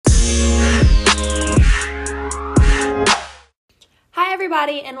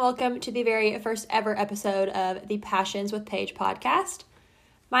everybody, and welcome to the very first ever episode of the Passions with Paige podcast.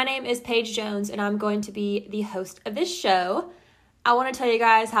 My name is Paige Jones, and I'm going to be the host of this show. I want to tell you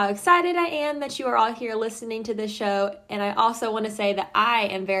guys how excited I am that you are all here listening to this show, and I also want to say that I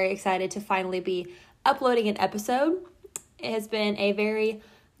am very excited to finally be uploading an episode. It has been a very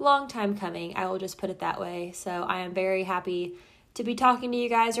long time coming, I will just put it that way, so I am very happy to be talking to you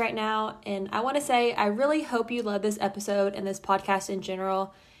guys right now, and I want to say I really hope you love this episode and this podcast in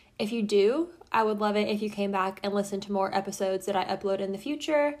general. If you do, I would love it if you came back and listened to more episodes that I upload in the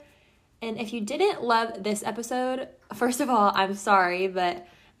future. And if you didn't love this episode, first of all, I'm sorry, but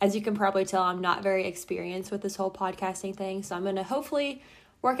as you can probably tell, I'm not very experienced with this whole podcasting thing, so I'm going to hopefully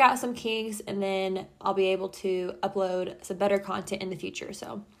work out some kinks, and then I'll be able to upload some better content in the future.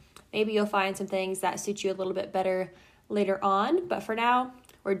 So maybe you'll find some things that suit you a little bit better later on, but for now,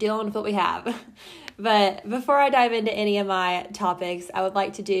 we're dealing with what we have. But before I dive into any of my topics, I would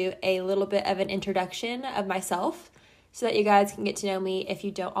like to do a little bit of an introduction of myself so that you guys can get to know me if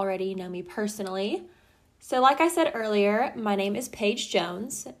you don't already know me personally. So like I said earlier, my name is Paige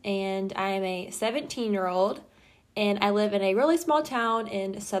Jones, and I am a 17-year-old, and I live in a really small town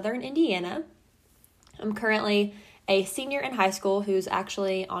in southern Indiana. I'm currently a senior in high school who's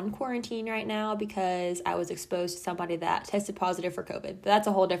actually on quarantine right now because I was exposed to somebody that tested positive for COVID. But that's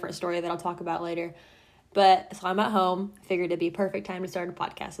a whole different story that I'll talk about later. But so I'm at home, figured it'd be a perfect time to start a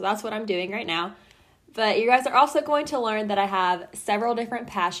podcast. So that's what I'm doing right now. But you guys are also going to learn that I have several different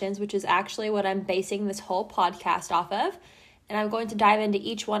passions, which is actually what I'm basing this whole podcast off of. And I'm going to dive into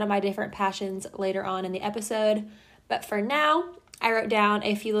each one of my different passions later on in the episode. But for now, I wrote down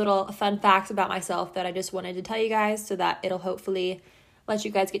a few little fun facts about myself that I just wanted to tell you guys so that it'll hopefully let you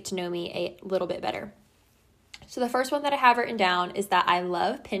guys get to know me a little bit better. So the first one that I have written down is that I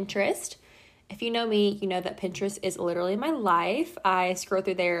love Pinterest. If you know me, you know that Pinterest is literally my life. I scroll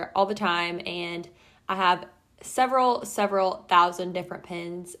through there all the time, and I have several thousand different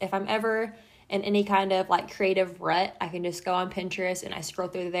pins. If I'm ever in any kind of like creative rut, I can just go on Pinterest and I scroll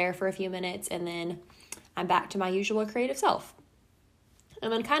through there for a few minutes, and then I'm back to my usual creative self.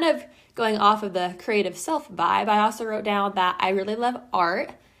 And then kind of going off of the creative self vibe, I also wrote down that I really love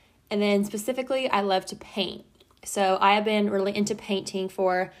art, and then specifically I love to paint. So I have been really into painting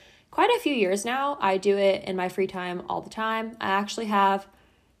for quite a few years now. I do it in my free time all the time. I actually have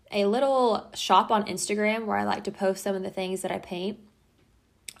a little shop on Instagram where I like to post some of the things that I paint.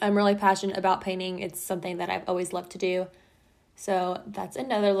 I'm really passionate about painting. It's something that I've always loved to do. So that's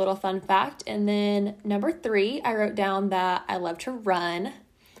another little fun fact. And then number 3, I wrote down that I love to run.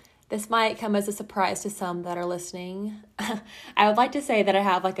 This might come as a surprise to some that are listening. I would like to say that I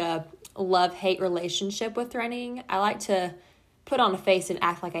have like a love-hate relationship with running. I like to put on a face and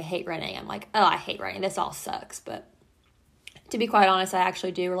act like I hate running. I'm like, oh, I hate running. This all sucks. But to be quite honest, I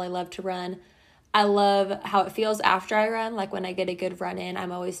actually do really love to run. I love how it feels after I run. Like when I get a good run in,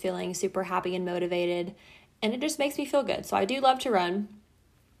 I'm always feeling super happy and motivated. And it just makes me feel good. So I do love to run.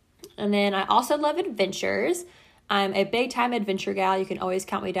 And then I also love adventures. I'm a big time adventure gal. You can always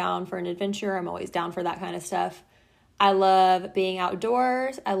count me down for an adventure. I'm always down for that kind of stuff. I love being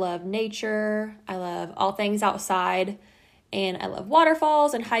outdoors. I love nature. I love all things outside. And I love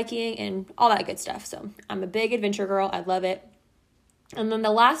waterfalls and hiking and all that good stuff. So I'm a big adventure girl. I love it. And then the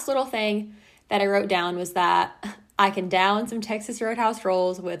last little thing that I wrote down was that I can down some Texas Roadhouse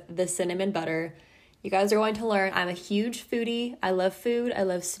rolls with the cinnamon butter. You guys are going to learn I'm a huge foodie. I love food. I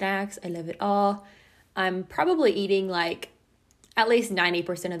love snacks. I love it all. I'm probably eating like at least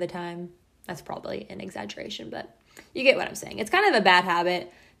 90% of the time. That's probably an exaggeration, but you get what I'm saying. It's kind of a bad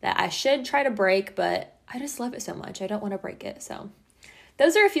habit that I should try to break, but I just love it so much. I don't want to break it. So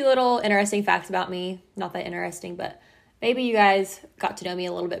those are a few little interesting facts about me. Not that interesting, but maybe you guys got to know me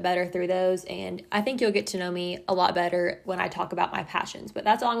a little bit better through those, and I think you'll get to know me a lot better when I talk about my passions. But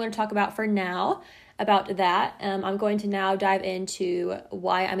that's all I'm going to talk about for now about that. I'm going to now dive into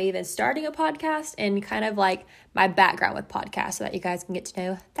why I'm even starting a podcast and kind of like my background with podcasts so that you guys can get to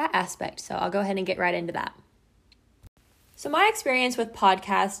know that aspect. So I'll go ahead and get right into that. So my experience with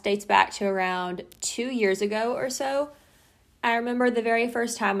podcasts dates back to around 2 years ago or so. I remember the very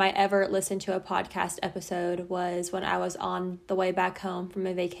first time I ever listened to a podcast episode was when I was on the way back home from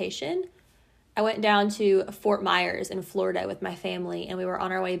a vacation. I went down to Fort Myers in Florida with my family, and we were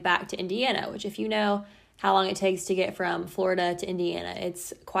on our way back to Indiana, which if you know how long it takes to get from Florida to Indiana,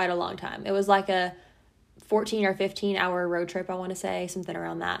 it's quite a long time. It was like a 14 or 15 hour road trip, I want to say, something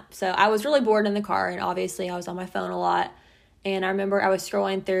around that. So I was really bored in the car, and obviously I was on my phone a lot. And I remember I was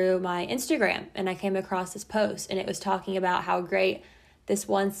scrolling through my Instagram, and I came across this post, and it was talking about how great this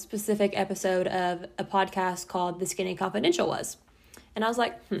one specific episode of a podcast called The Skinny Confidential was. And I was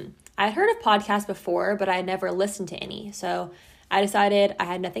like, I had heard of podcasts before, but I had never listened to any. So I decided I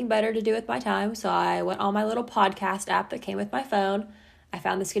had nothing better to do with my time. So I went on my little podcast app that came with my phone. I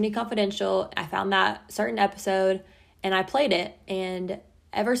found the Skinny Confidential. I found that certain episode and I played it. And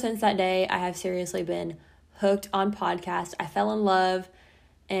ever since that day, I have seriously been hooked on podcasts. I fell in love.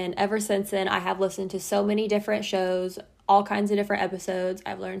 And ever since then, I have listened to so many different shows, all kinds of different episodes.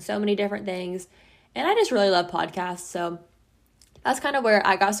 I've learned so many different things. And I just really love podcasts. So that's kind of where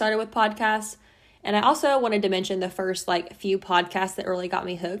I got started with podcasts. And I also wanted to mention the first few podcasts that really got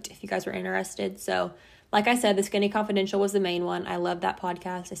me hooked, if you guys were interested. So like I said, the Skinny Confidential was the main one. I love that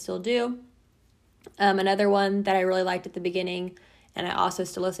podcast. I still do. Another one that I really liked at the beginning, and I also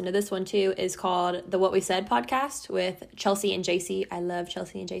still listen to this one too, is called the What We Said podcast with Chelsea and JC. I love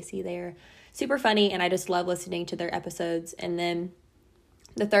Chelsea and JC. They're super funny, and I just love listening to their episodes. And then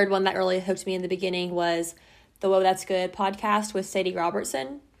the third one that really hooked me in the beginning was the Whoa, That's Good podcast with Sadie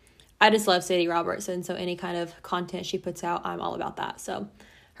Robertson. I just love Sadie Robertson, so any kind of content she puts out, I'm all about that. So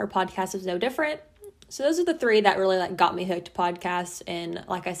her podcast is no different. So those are the three that really got me hooked to podcasts. And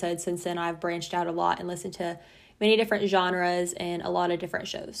like I said, since then I've branched out a lot and listened to many different genres and a lot of different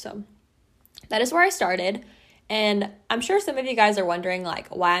shows. So that is where I started. And I'm sure some of you guys are wondering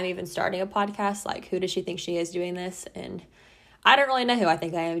why I'm even starting a podcast. Who does she think she is doing this? And I don't really know who I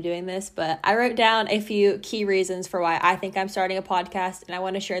think I am doing this, but I wrote down a few key reasons for why I think I'm starting a podcast, and I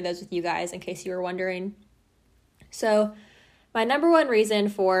want to share those with you guys in case you were wondering. So my number one reason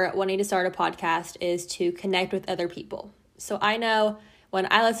for wanting to start a podcast is to connect with other people. So I know when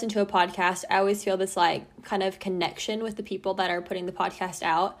I listen to a podcast, I always feel this kind of connection with the people that are putting the podcast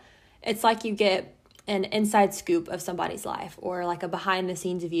out. It's like you get an inside scoop of somebody's life or a behind the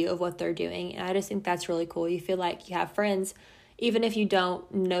scenes view of what they're doing. And I just think that's really cool. You feel like you have friends, even if you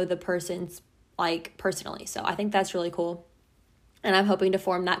don't know the person's personally. So I think that's really cool. And I'm hoping to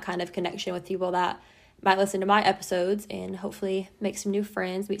form that kind of connection with people that might listen to my episodes and hopefully make some new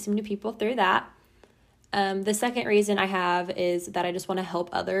friends, meet some new people through that. The second reason I have is that I just want to help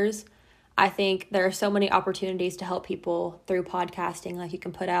others. I think there are so many opportunities to help people through podcasting. You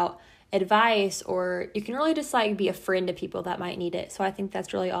can put out advice, or you can really just be a friend to people that might need it. So I think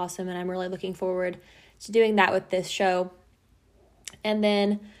that's really awesome. And I'm really looking forward to doing that with this show. And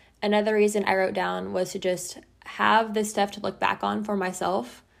then another reason I wrote down was to just have this stuff to look back on for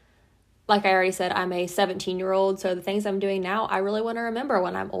myself. Like I already said, I'm a 17-year-old, so the things I'm doing now, I really want to remember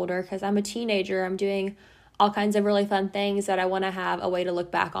when I'm older because I'm a teenager. I'm doing all kinds of really fun things that I want to have a way to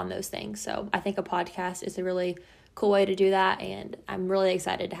look back on those things. So I think a podcast is a really cool way to do that, and I'm really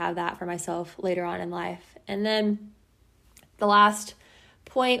excited to have that for myself later on in life. And then the last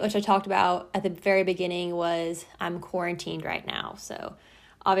point, which I talked about at the very beginning, was I'm quarantined right now. So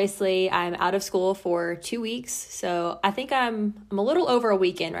obviously I'm out of school for 2 weeks. So I think I'm a little over a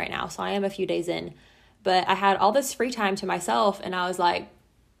weekend right now. So I am a few days in, but I had all this free time to myself, and I was like,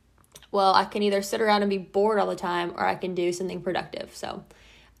 well, I can either sit around and be bored all the time, or I can do something productive. So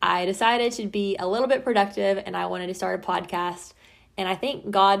I decided to be a little bit productive, and I wanted to start a podcast. And I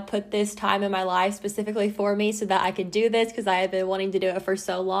think God put this time in my life specifically for me so that I could do this, because I had been wanting to do it for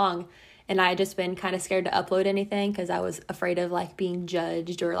so long. And I had just been kind of scared to upload anything because I was afraid of being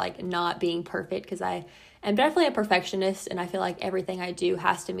judged or not being perfect, because I am definitely a perfectionist, and I feel like everything I do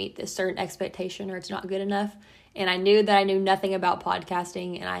has to meet this certain expectation or it's not good enough. And I knew that I knew nothing about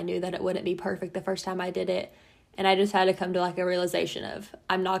podcasting, and I knew that it wouldn't be perfect the first time I did it. And I just had to come to a realization of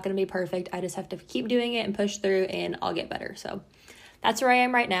I'm not going to be perfect. I just have to keep doing it and push through, and I'll get better. So that's where I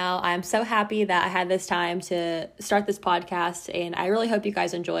am right now. I'm so happy that I had this time to start this podcast, and I really hope you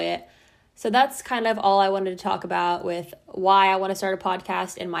guys enjoy it. So that's kind of all I wanted to talk about with why I want to start a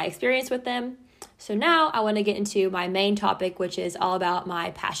podcast and my experience with them. So now I want to get into my main topic, which is all about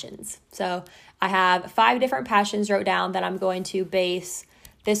my passions. So I have 5 different passions wrote down that I'm going to base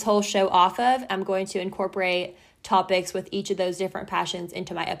this whole show off of. I'm going to incorporate topics with each of those different passions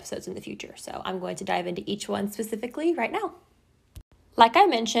into my episodes in the future. So I'm going to dive into each one specifically right now. Like I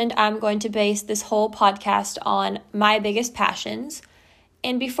mentioned, I'm going to base this whole podcast on my biggest passions.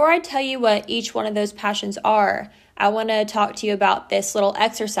 And before I tell you what each one of those passions are, I want to talk to you about this little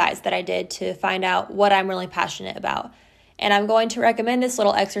exercise that I did to find out what I'm really passionate about. And I'm going to recommend this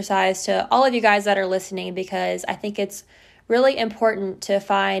little exercise to all of you guys that are listening, because I think it's really important to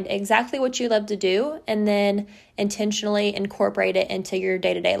find exactly what you love to do and then intentionally incorporate it into your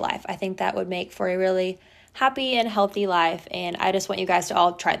day-to-day life. I think that would make for a really happy and healthy life. And I just want you guys to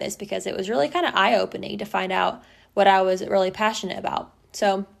all try this, because it was really kind of eye-opening to find out what I was really passionate about.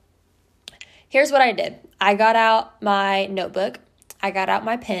 So here's what I did. I got out my notebook, I got out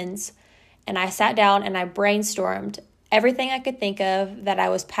my pens, and I sat down and I brainstormed everything I could think of that I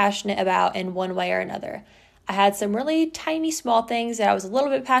was passionate about in one way or another. I had some really tiny, small things that I was a little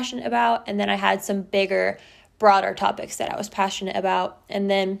bit passionate about, and then I had some bigger, broader topics that I was passionate about. And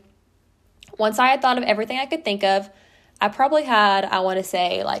then once I had thought of everything I could think of, I probably had, I want to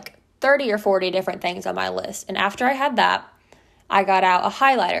say, like 30 or 40 different things on my list. And after I had that, I got out a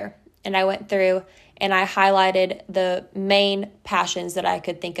highlighter and I went through and I highlighted the main passions that I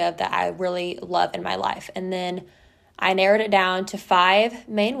could think of that I really love in my life. And then I narrowed it down to 5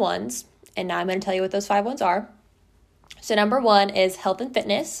 main ones. And now I'm going to tell you what those 5 ones are. So number 1 is health and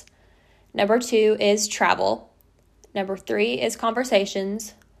fitness. Number 2 is travel. Number 3 is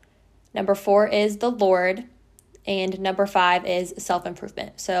conversations. Number 4 is the Lord. And number 5 is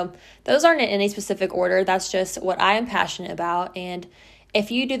self-improvement. So those aren't in any specific order. That's just what I am passionate about. And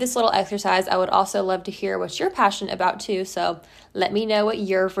if you do this little exercise, I would also love to hear what you're passionate about too. So let me know what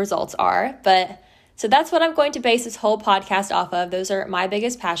your results are. So that's what I'm going to base this whole podcast off of. Those are my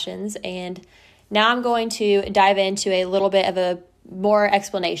biggest passions. And now I'm going to dive into a little bit of a more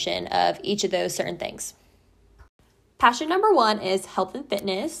explanation of each of those certain things. Passion number 1 is health and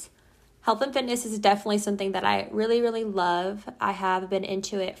fitness. Health and fitness is definitely something that I really, really love. I have been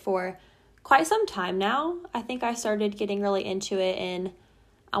into it for quite some time now. I think I started getting really into it in,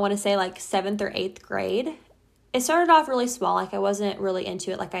 I want to say like 7th or 8th grade. It started off really small. Like I wasn't really into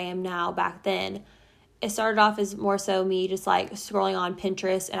it like I am now back then. It started off as more so me just like scrolling on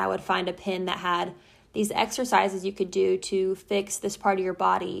Pinterest, and I would find a pin that had these exercises you could do to fix this part of your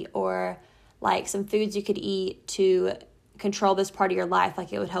body, or like some foods you could eat to control this part of your life,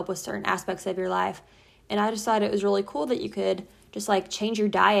 like it would help with certain aspects of your life. And I just thought it was really cool that you could just like change your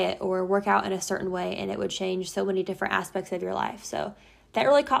diet or work out in a certain way, and it would change so many different aspects of your life. So that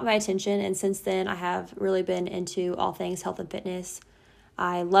really caught my attention, and since then I have really been into all things health and fitness.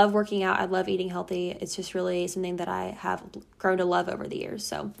 I love working out. I love eating healthy. It's just really something that I have grown to love over the years.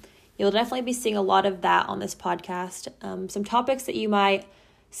 So you'll definitely be seeing a lot of that on this podcast. Some topics that you might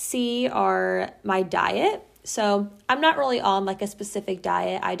see are my diet. So I'm not really on like a specific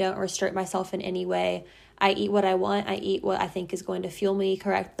diet. I don't restrict myself in any way. I eat what I want. I eat what I think is going to fuel me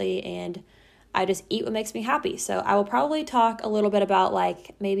correctly, and I just eat what makes me happy. So I will probably talk a little bit about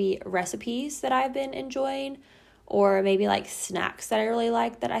like maybe recipes that I've been enjoying, or maybe like snacks that I really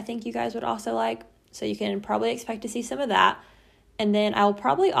like that I think you guys would also like. So you can probably expect to see some of that. And then I'll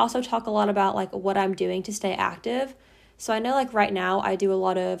probably also talk a lot about like what I'm doing to stay active. So I know like right now I do a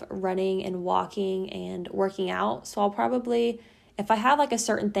lot of running and walking and working out. So I'll probably, if I have like a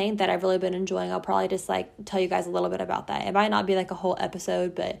certain thing that I've really been enjoying, I'll probably just like tell you guys a little bit about that. It might not be like a whole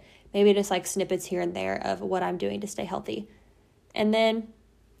episode, but maybe just like snippets here and there of what I'm doing to stay healthy. And then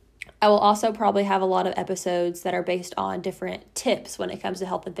I will also probably have a lot of episodes that are based on different tips when it comes to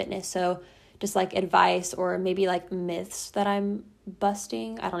health and fitness. So just like advice or maybe like myths that I'm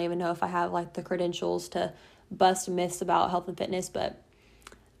busting. I don't even know if I have like the credentials to bust myths about health and fitness, but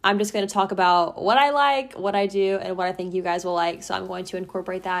I'm just going to talk about what I like, what I do, and what I think you guys will like. So I'm going to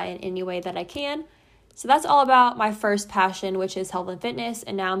incorporate that in any way that I can. So that's all about my first passion, which is health and fitness.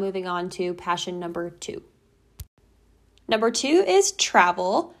 And now moving on to passion number 2. Number 2 is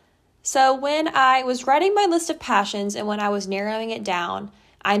travel. So when I was writing my list of passions and when I was narrowing it down,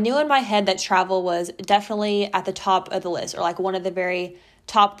 I knew in my head that travel was definitely at the top of the list, or like one of the very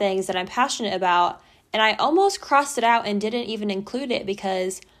top things that I'm passionate about. And I almost crossed it out and didn't even include it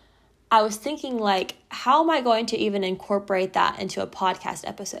because I was thinking like, how am I going to even incorporate that into a podcast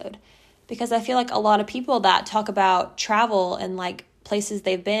episode? Because I feel like a lot of people that talk about travel and like places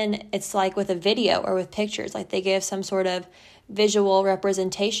they've been, it's like with a video or with pictures, like they give some sort of visual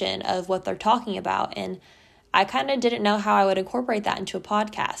representation of what they're talking about. And I kind of didn't know how I would incorporate that into a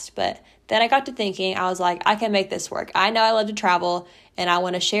podcast. But then I got to thinking, I was like, I can make this work. I know I love to travel and I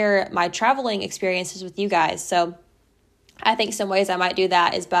want to share my traveling experiences with you guys. So I think some ways I might do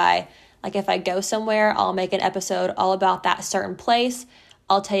that is by, like, if I go somewhere, I'll make an episode all about that certain place.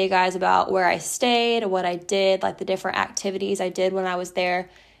 I'll tell you guys about where I stayed, what I did, like the different activities I did when I was there,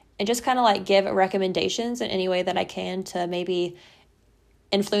 and just kind of like give recommendations in any way that I can to maybe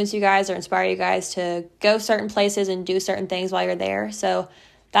influence you guys or inspire you guys to go certain places and do certain things while you're there. So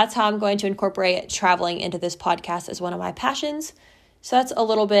that's how I'm going to incorporate traveling into this podcast as one of my passions. So that's a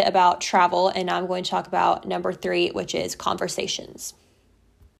little bit about travel, and now I'm going to talk about number 3, which is conversations.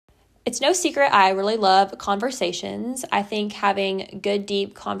 It's no secret I really love conversations. I think having good,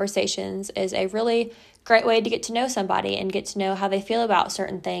 deep conversations is a really great way to get to know somebody and get to know how they feel about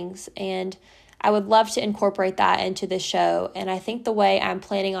certain things. And I would love to incorporate that into this show. And I think the way I'm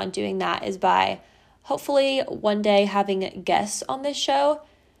planning on doing that is by hopefully one day having guests on this show.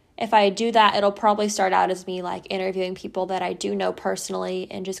 if I do that, it'll probably start out as me like interviewing people that I do know personally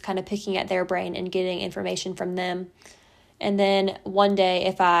and just kind of picking at their brain and getting information from them. And then one day,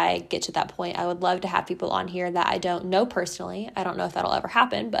 if I get to that point, I would love to have people on here that I don't know personally. I don't know if that'll ever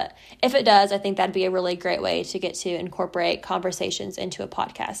happen, but if it does, I think that'd be a really great way to get to incorporate conversations into a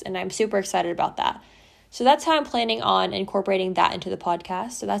podcast. And I'm super excited about that. So that's how I'm planning on incorporating that into the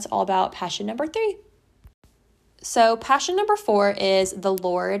podcast. So that's all about passion number 3. So passion number 4 is the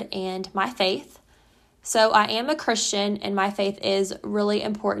Lord and my faith. So I am a Christian and my faith is really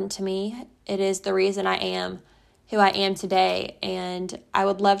important to me. It is the reason I am who I am today, and I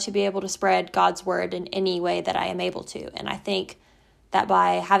would love to be able to spread God's word in any way that I am able to. And I think that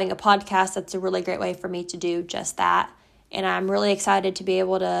by having a podcast, that's a really great way for me to do just that. And I'm really excited to be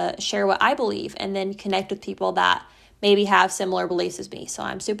able to share what I believe and then connect with people that maybe have similar beliefs as me. So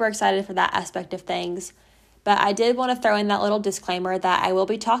I'm super excited for that aspect of things. But I did want to throw in that little disclaimer that I will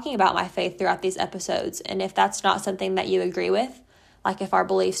be talking about my faith throughout these episodes. And if that's not something that you agree with, like if our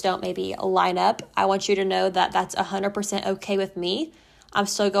beliefs don't maybe line up, I want you to know that that's 100% okay with me. I'm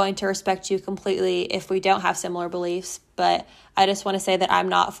still going to respect you completely if we don't have similar beliefs, but I just want to say that I'm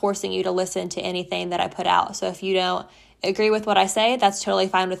not forcing you to listen to anything that I put out. So if you don't agree with what I say, that's totally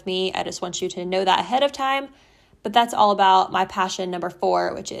fine with me. I just want you to know that ahead of time. But that's all about my passion number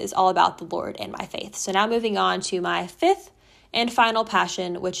 4, which is all about the Lord and my faith. So now moving on to my 5th and final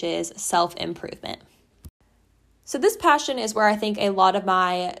passion, which is self-improvement. So this passion is where I think a lot of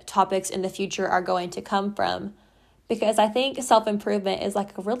my topics in the future are going to come from, because I think self-improvement is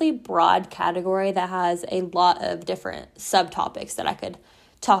like a really broad category that has a lot of different subtopics that I could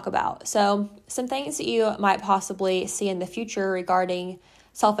talk about. So some things that you might possibly see in the future regarding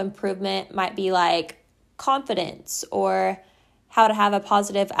self-improvement might be like confidence, or how to have a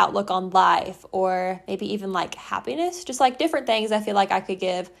positive outlook on life, or maybe even like happiness, just like different things I feel like I could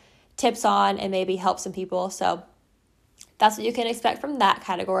give tips on and maybe help some people. So that's what you can expect from that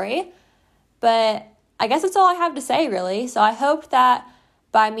category. But I guess that's all I have to say, really. So I hope that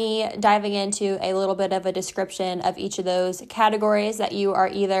by me diving into a little bit of a description of each of those categories, that you are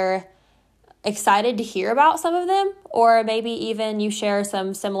either excited to hear about some of them, or maybe even you share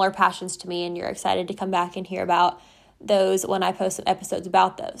some similar passions to me and you're excited to come back and hear about those when I post some episodes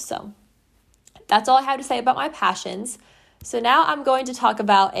about those. So that's all I have to say about my passions. So now I'm going to talk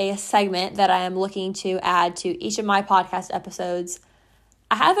about a segment that I am looking to add to each of my podcast episodes.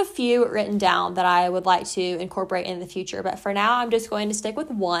 I have a few written down that I would like to incorporate in the future, but for now I'm just going to stick with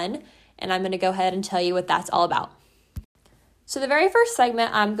one, and I'm going to go ahead and tell you what that's all about. So the very first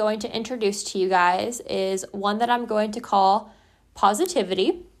segment I'm going to introduce to you guys is one that I'm going to call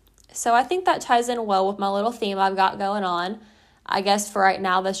positivity. So I think that ties in well with my little theme I've got going on. I guess for right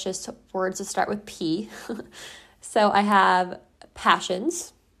now, that's just words that start with P. So I have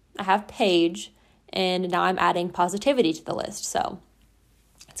passions, I have page, and now I'm adding positivity to the list. So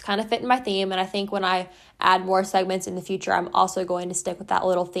it's kind of fitting my theme, and I think when I add more segments in the future, I'm also going to stick with that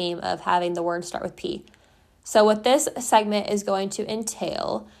little theme of having the word start with P. So what this segment is going to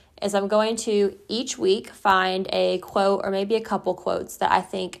entail is I'm going to each week find a quote or maybe a couple quotes that I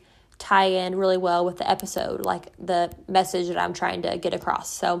think tie in really well with the episode, like the message that I'm trying to get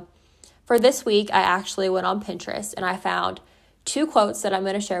across. So for this week, I actually went on Pinterest and I found 2 quotes that I'm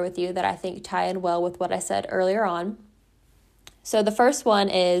going to share with you that I think tie in well with what I said earlier on. So the first one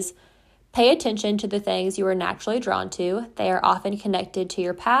is, pay attention to the things you are naturally drawn to. They are often connected to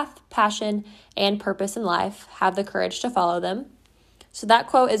your path, passion, and purpose in life. Have the courage to follow them. So that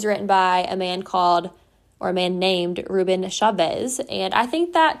quote is written by a man named Ruben Chavez. And I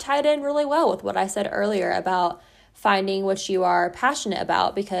think that tied in really well with what I said earlier about finding what you are passionate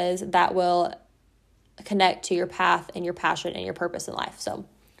about, because that will connect to your path and your passion and your purpose in life. So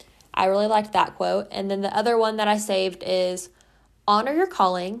I really liked that quote. And then the other one that I saved is, honor your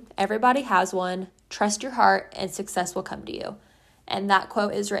calling. Everybody has one. Trust your heart and success will come to you. And that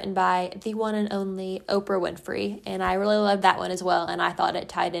quote is written by the one and only Oprah Winfrey. And I really love that one as well. And I thought it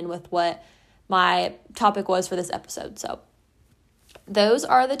tied in with what my topic was for this episode. So those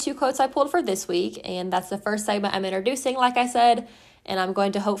are the 2 quotes I pulled for this week. And that's the first segment I'm introducing, like I said. And I'm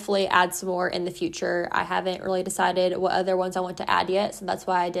going to hopefully add some more in the future. I haven't really decided what other ones I want to add yet. So that's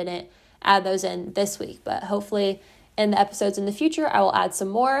why I didn't add those in this week. But hopefully in the episodes in the future, I will add some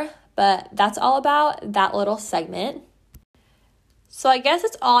more. But that's all about that little segment. So I guess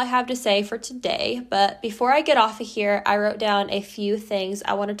that's all I have to say for today. But before I get off of here, I wrote down a few things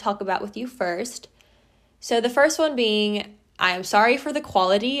I want to talk about with you first. So the first one being, I am sorry for the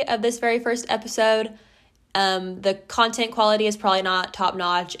quality of this very first episode. The content quality is probably not top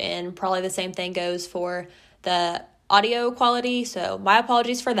notch, and probably the same thing goes for the audio quality, so my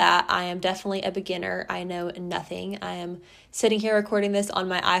apologies for that. I am definitely a beginner. I know nothing. I am sitting here recording this on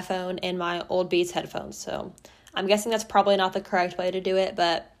my iPhone and my old Beats headphones, so I'm guessing that's probably not the correct way to do it,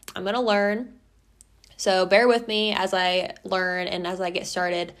 but I'm going to learn. So bear with me as I learn and as I get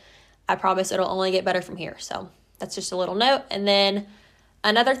started. I promise it'll only get better from here. So that's just a little note. And then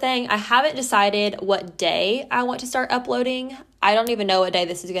another thing, I haven't decided what day I want to start uploading. I don't even know what day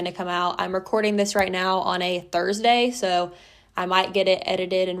this is going to come out. I'm recording this right now on a Thursday, so I might get it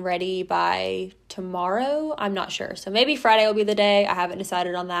edited and ready by tomorrow. I'm not sure. So maybe Friday will be the day. I haven't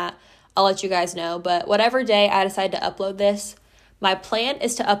decided on that. I'll let you guys know. But whatever day I decide to upload this, my plan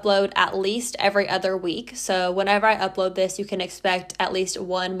is to upload at least every other week. So whenever I upload this, you can expect at least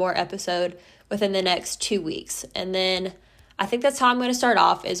one more episode within the next 2 weeks. And then I think that's how I'm going to start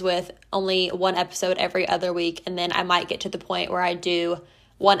off, is with only one episode every other week. And then I might get to the point where I do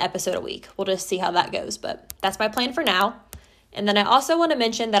one episode a week. We'll just see how that goes. But that's my plan for now. And then I also want to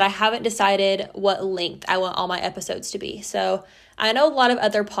mention that I haven't decided what length I want all my episodes to be. So I know a lot of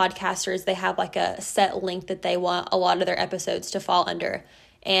other podcasters, they have like a set length that they want a lot of their episodes to fall under.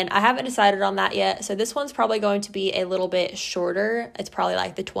 And I haven't decided on that yet. So this one's probably going to be a little bit shorter. It's probably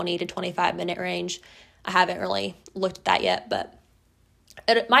like the 20 to 25 minute range. I haven't really looked at that yet, but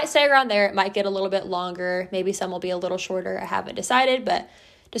it might stay around there. It might get a little bit longer. Maybe some will be a little shorter. I haven't decided, but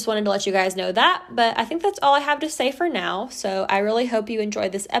just wanted to let you guys know that. But I think that's all I have to say for now. So I really hope you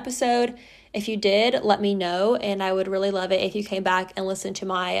enjoyed this episode. If you did, let me know. And I would really love it if you came back and listened to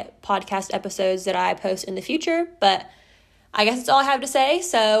my podcast episodes that I post in the future. But I guess that's all I have to say.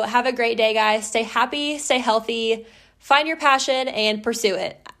 So have a great day, guys. Stay happy, stay healthy, find your passion, and pursue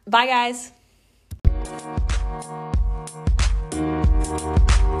it. Bye, guys.